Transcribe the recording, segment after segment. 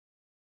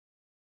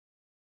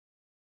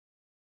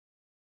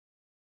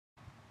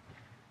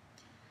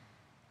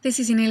This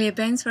is Inelia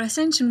Benz for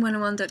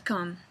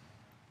Ascension101.com.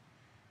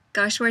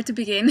 Gosh, where to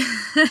begin?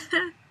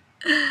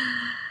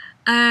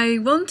 I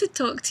want to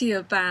talk to you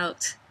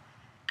about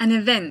an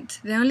event,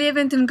 the only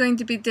event I'm going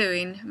to be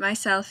doing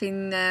myself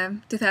in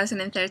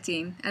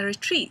 2013, a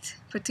retreat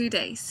for 2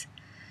 days.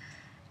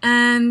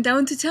 And I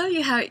want to tell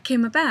you how it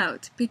came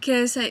about,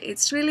 because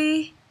it's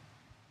really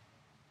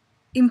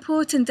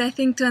important, I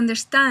think, to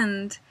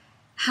understand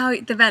how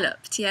it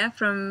developed,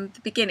 from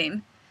the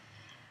beginning.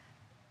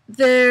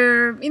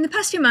 In the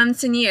past few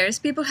months and years,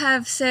 people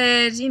have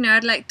said,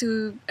 I'd like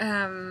to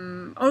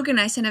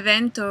organize an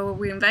event, or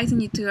we're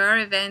inviting you to our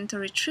event or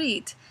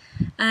retreat.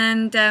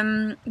 And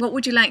what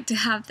would you like to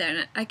have there?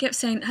 And I kept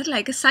saying, I'd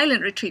like a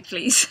silent retreat,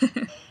 please.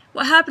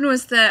 What happened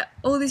was that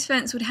all these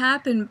events would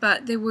happen,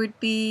 but there would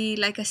be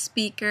like a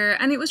speaker.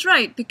 And it was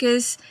right,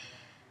 because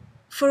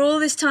for all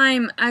this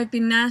time, I've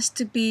been asked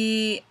to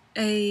be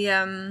a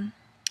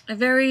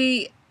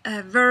very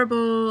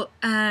verbal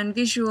and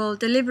visual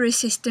delivery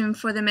system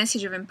for the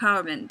message of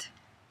empowerment.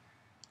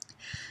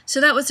 So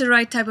that was the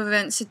right type of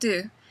events to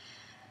do.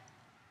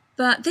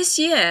 But this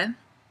year,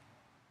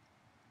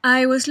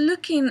 I was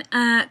looking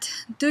at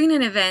doing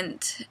an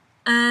event,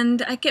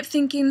 and I kept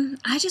thinking,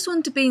 I just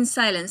want to be in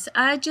silence.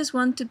 I just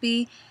want to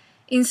be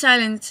in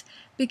silence,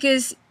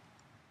 because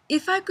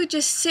if I could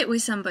just sit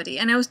with somebody,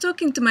 and I was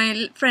talking to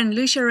my friend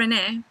Lucia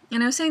Renee,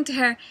 and I was saying to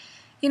her,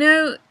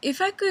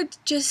 if I could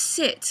just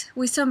sit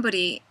with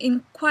somebody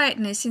in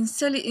quietness, in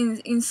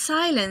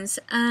silence,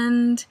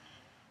 and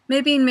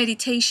maybe in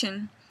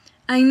meditation,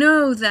 I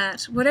know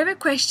that whatever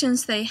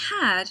questions they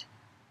had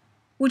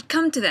would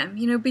come to them,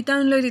 be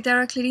downloaded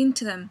directly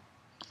into them,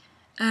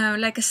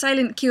 like a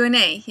silent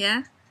Q&A,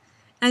 yeah?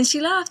 And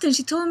she laughed, and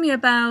she told me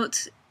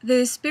about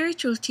the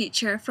spiritual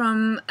teacher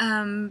from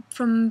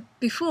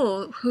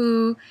before,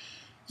 who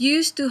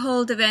used to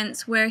hold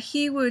events where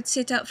he would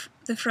sit up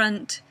the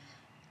front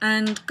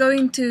and go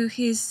into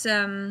his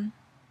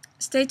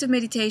state of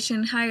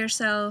meditation, higher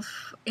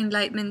self,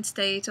 enlightenment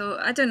state, or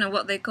I don't know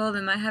what they call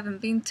them. I haven't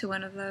been to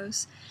one of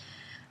those.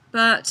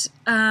 But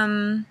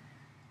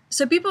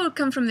so people would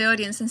come from the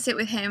audience and sit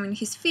with him in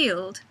his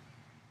field,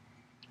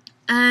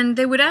 and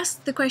they would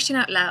ask the question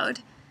out loud,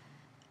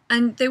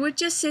 and they would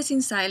just sit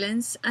in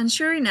silence, and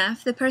sure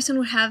enough, the person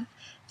would have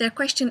their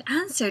question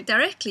answered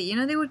directly.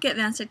 They would get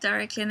the answer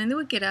directly, and then they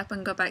would get up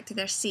and go back to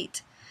their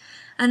seat.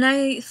 And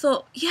I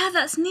thought, yeah,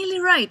 that's nearly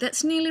right,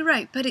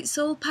 but it's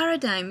all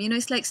paradigm,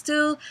 it's like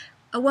still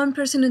one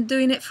person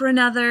doing it for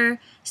another,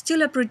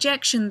 still a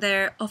projection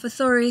there of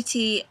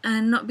authority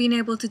and not being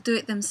able to do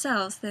it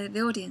themselves,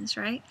 the audience,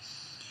 right?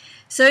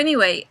 So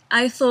anyway,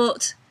 I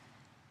thought,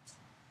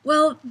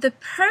 well, the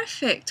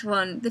perfect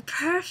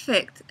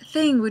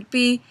thing would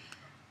be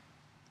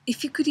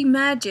if you could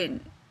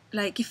imagine,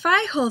 like if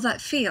I hold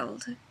that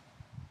field,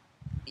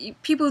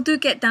 people do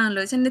get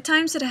downloads, and the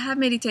times that I have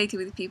meditated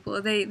with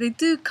people, they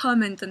do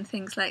comment on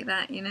things like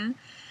that,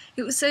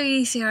 It was so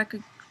easy. I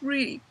could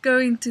really go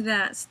into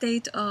that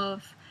state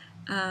of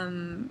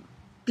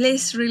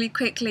bliss really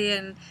quickly,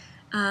 and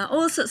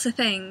all sorts of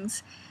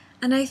things.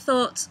 And I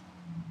thought,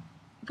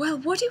 well,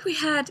 what if we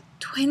had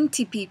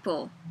 20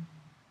 people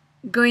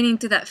going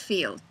into that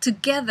field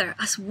together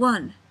as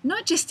one?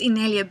 Not just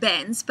Inelia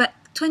Benz, but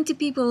 20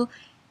 people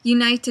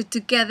united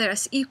together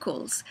as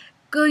equals,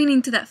 going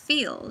into that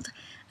field.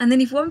 And then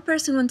if one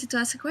person wanted to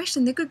ask a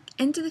question, they could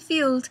enter the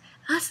field,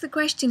 ask the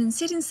question, and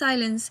sit in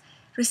silence,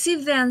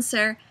 receive the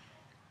answer,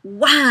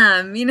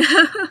 wham,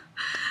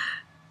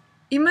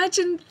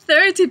 Imagine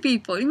 30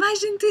 people,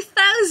 imagine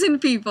 2,000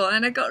 people.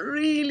 And I got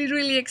really,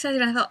 really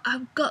excited. I thought,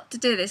 I've got to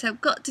do this.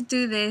 I've got to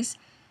do this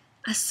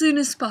as soon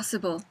as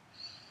possible.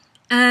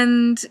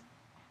 And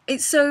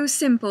it's so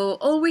simple.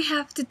 All we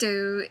have to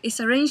do is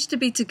arrange to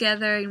be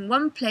together in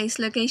one place,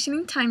 location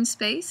in time,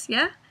 space,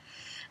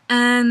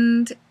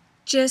 and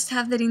just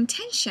have that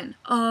intention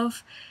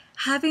of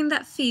having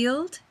that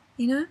field,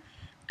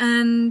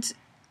 and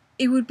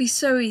it would be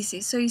so easy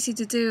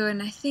to do.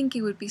 And I think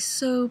it would be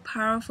so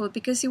powerful,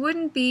 because it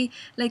wouldn't be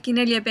like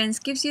Inelia Benz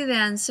gives you the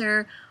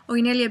answer, or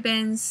Inelia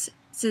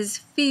Benz's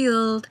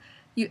field,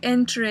 you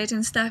enter it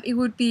and stuff. It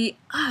would be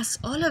us,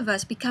 all of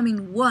us,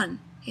 becoming one,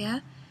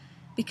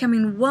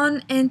 becoming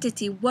one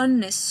entity,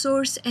 oneness,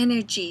 source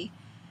energy,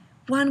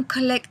 one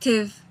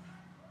collective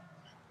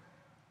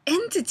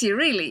entity,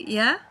 really,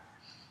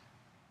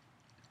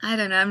 I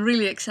don't know, I'm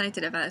really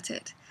excited about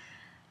it.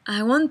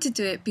 I want to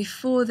do it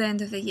before the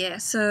end of the year.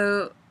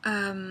 So,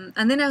 and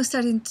then I was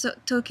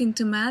talking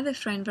to my other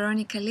friend,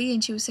 Veronica Lee,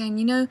 and she was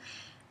saying,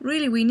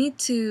 really we need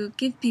to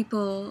give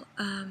people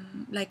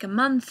like a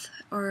month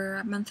or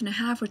a month and a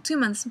half or 2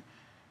 months,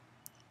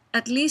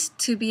 at least,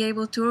 to be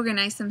able to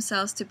organize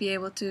themselves to be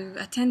able to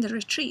attend a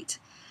retreat.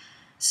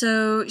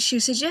 So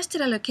she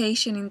suggested a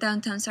location in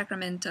downtown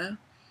Sacramento.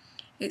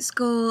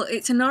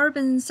 It's an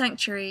urban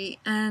sanctuary,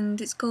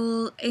 and it's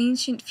called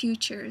Ancient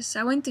Futures.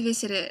 I went to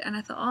visit it, and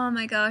I thought, oh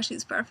my gosh,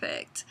 it's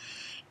perfect.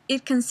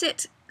 It can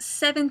sit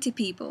 70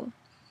 people.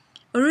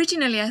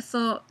 Originally, I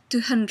thought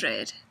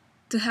 200,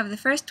 to have the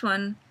first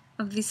one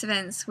of these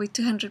events with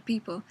 200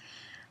 people.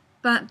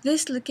 But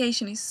this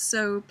location is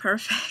so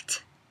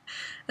perfect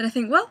that I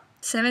think, well,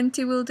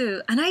 70 will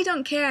do. And I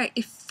don't care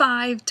if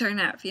 5 turn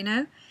up, you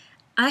know?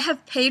 I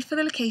have paid for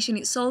the location,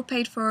 it's all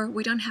paid for,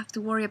 we don't have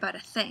to worry about a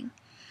thing.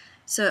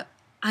 So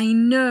I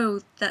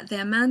know that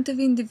the amount of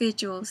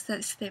individuals,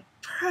 that's the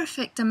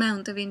perfect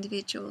amount of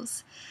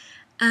individuals.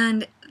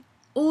 And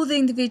all the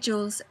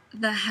individuals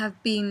that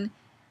have been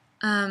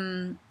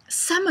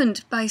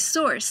summoned by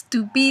source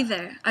to be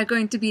there are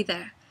going to be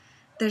there.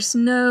 There's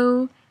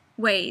no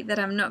way that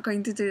I'm not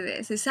going to do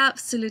this. It's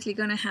absolutely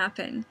going to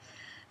happen.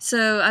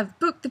 So I've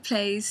booked the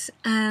place,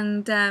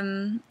 and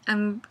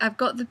I've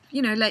got the,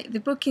 you know, like the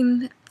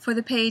booking for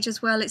the page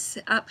as well. It's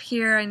up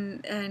here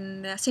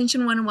in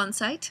Ascension 101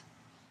 site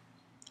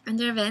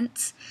under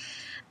events.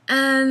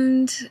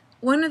 And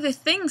one of the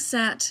things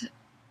that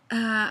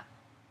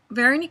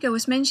Veronica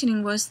was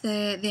mentioning was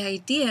the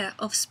idea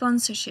of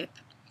sponsorship.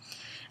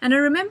 And I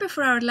remember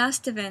for our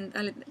last event,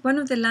 one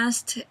of the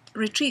last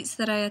retreats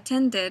that I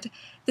attended,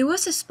 there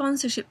was a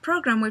sponsorship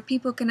program where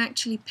people can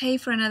actually pay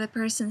for another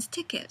person's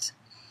ticket.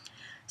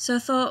 So I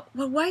thought,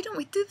 well, why don't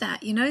we do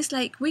that? You know, it's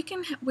like we're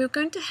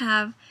going to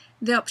have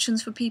the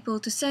options for people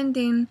to send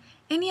in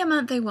any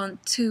amount they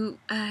want to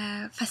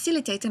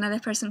facilitate another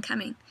person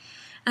coming.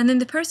 And then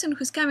the person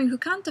who's coming who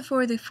can't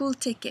afford the full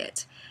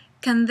ticket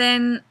can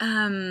then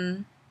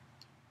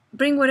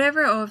bring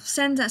whatever or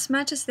send as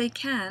much as they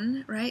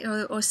can, right?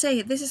 Or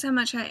say, this is how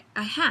much I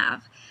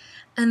have.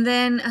 And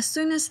then as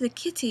soon as the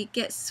kitty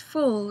gets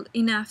full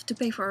enough to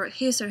pay for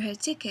his or her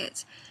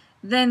ticket,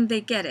 then they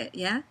get it,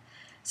 yeah?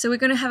 So we're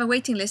going to have a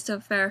waiting list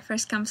of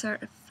first come,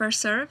 first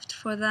served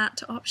for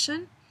that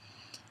option.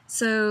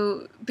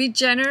 So be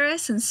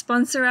generous and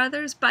sponsor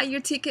others. Buy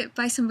your ticket,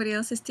 buy somebody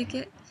else's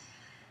ticket.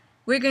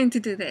 We're going to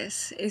do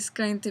this. It's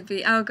going to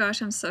be, oh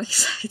gosh, I'm so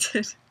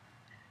excited.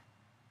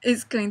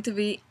 It's going to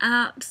be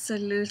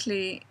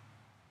absolutely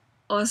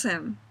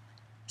awesome.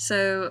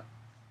 So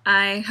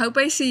I hope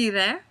I see you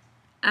there.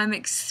 I'm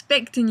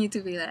expecting you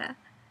to be there.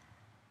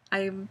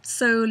 I'm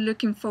so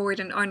looking forward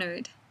and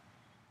honored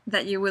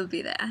that you will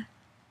be there.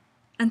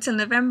 Until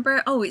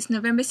November, it's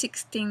November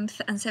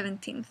 16th and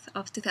 17th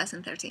of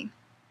 2013.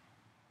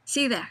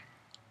 See you there.